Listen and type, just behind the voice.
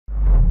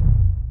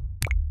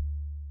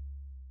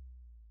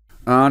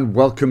And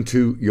welcome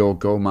to your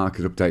Go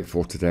Market Update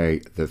for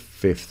today, the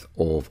 5th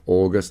of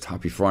August.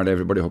 Happy Friday,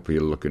 everybody. Hope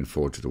you're looking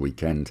forward to the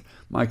weekend.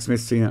 Mike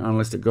Smith, Senior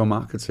Analyst at Go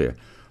Markets here.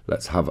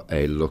 Let's have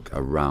a look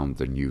around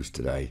the news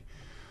today.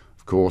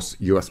 Of course,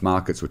 US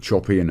markets were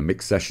choppy in a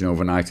mixed session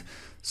overnight.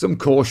 Some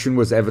caution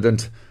was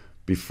evident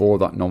before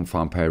that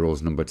non-farm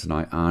payrolls number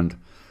tonight, and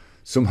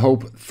some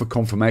hope for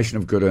confirmation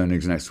of good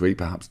earnings next week,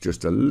 perhaps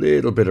just a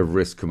little bit of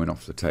risk coming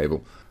off the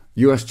table.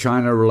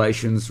 US-China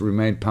relations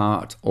remain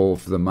part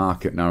of the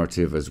market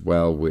narrative as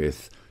well,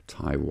 with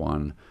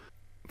Taiwan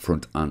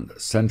front and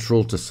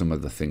central to some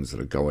of the things that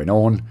are going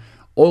on.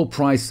 Oil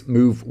price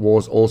move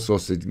was also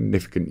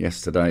significant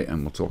yesterday,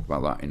 and we'll talk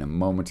about that in a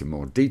moment in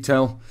more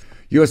detail.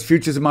 US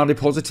futures are mildly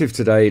positive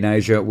today in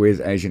Asia, with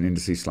Asian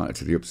indices slightly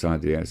to the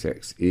upside. The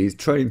ASX is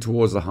trading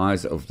towards the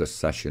highs of the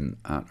session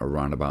at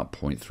around about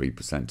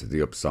 0.3% to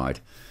the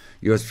upside.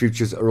 US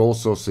futures are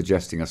also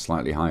suggesting a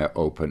slightly higher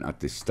open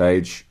at this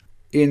stage.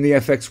 In the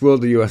FX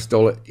world, the US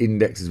dollar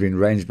index has been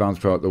range bound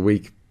throughout the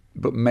week,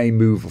 but may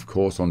move, of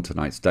course, on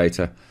tonight's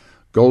data.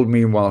 Gold,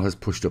 meanwhile, has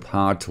pushed up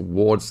hard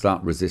towards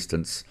that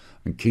resistance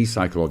and key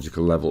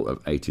psychological level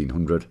of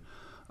 1800.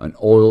 And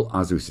oil,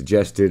 as we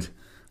suggested,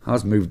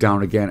 has moved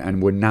down again,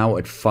 and we're now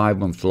at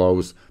 5-month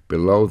lows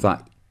below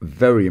that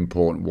very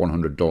important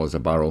 $100 a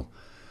barrel.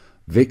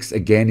 VIX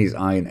again is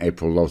eyeing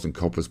April lows, and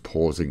copper's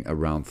pausing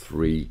around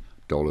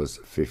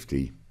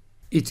 $3.50.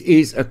 It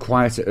is a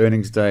quieter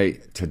earnings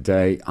day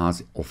today,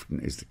 as often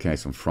is the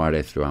case on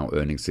Friday throughout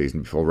earnings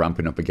season, before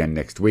ramping up again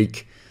next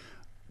week.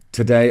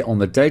 Today, on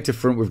the data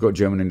front, we've got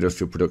German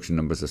industrial production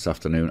numbers this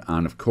afternoon,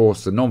 and of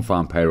course the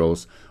non-farm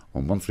payrolls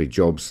on monthly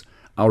jobs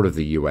out of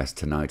the US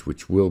tonight,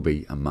 which will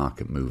be a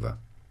market mover.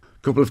 A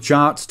couple of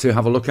charts to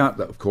have a look at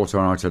that, of course,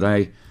 are out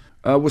today.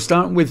 We're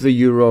starting with the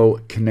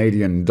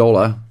Euro-Canadian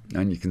dollar.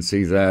 And you can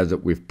see there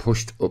that we've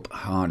pushed up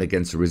hard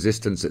against a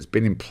resistance that's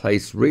been in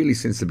place really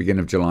since the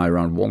beginning of July,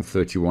 around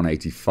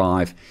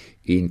 131.85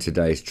 in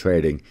today's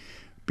trading.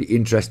 Be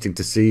interesting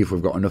to see if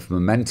we've got enough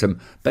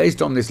momentum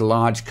based on this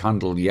large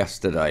candle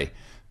yesterday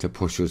to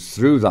push us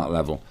through that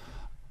level.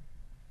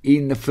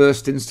 In the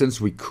first instance,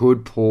 we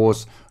could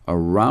pause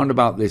around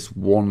about this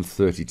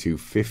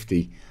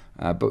 132.50,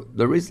 but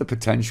there is the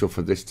potential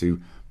for this to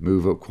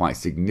move up quite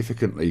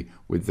significantly,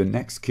 with the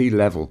next key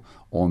level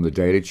on the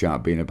daily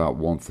chart being about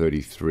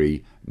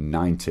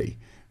 133.90.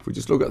 If we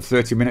just look at the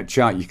 30-minute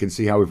chart, you can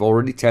see how we've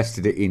already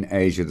tested it in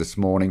Asia this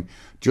morning.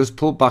 Just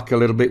pulled back a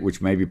little bit,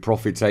 which may be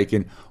profit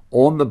taking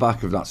on the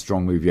back of that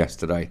strong move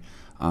yesterday.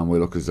 And we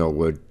look as though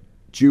we're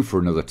due for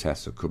another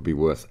test, so it could be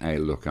worth a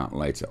look at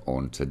later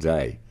on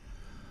today.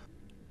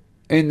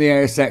 In the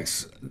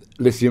ASX,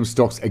 lithium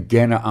stocks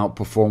again are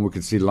outperformed. We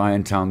can see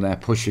Liontown there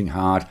pushing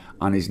hard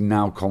and is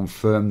now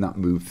confirmed that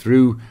move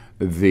through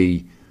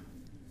the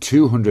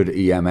 200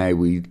 EMA.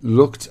 We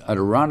looked at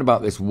around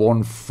about this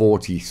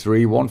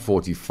 143,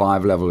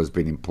 145 level has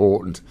been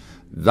important.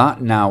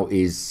 That now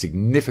is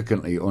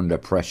significantly under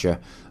pressure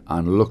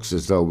and looks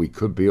as though we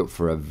could be up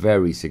for a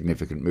very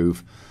significant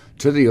move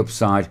to the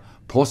upside,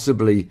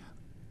 possibly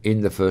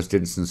in the first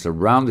instance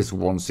around this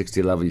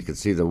 160 level. You can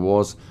see there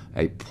was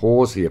a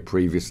pause here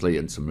previously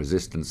and some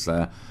resistance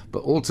there,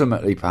 but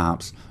ultimately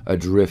perhaps a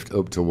drift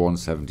up to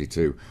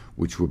 172,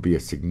 which would be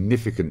a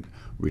significant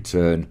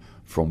return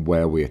from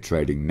where we are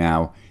trading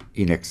now,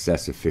 in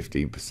excess of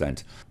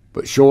 15%.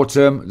 But short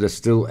term, there's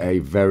still a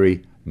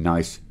very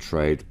nice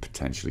trade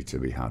potentially to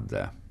be had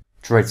there.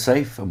 Trade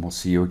safe, and we'll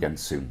see you again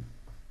soon.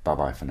 Bye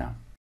bye for now.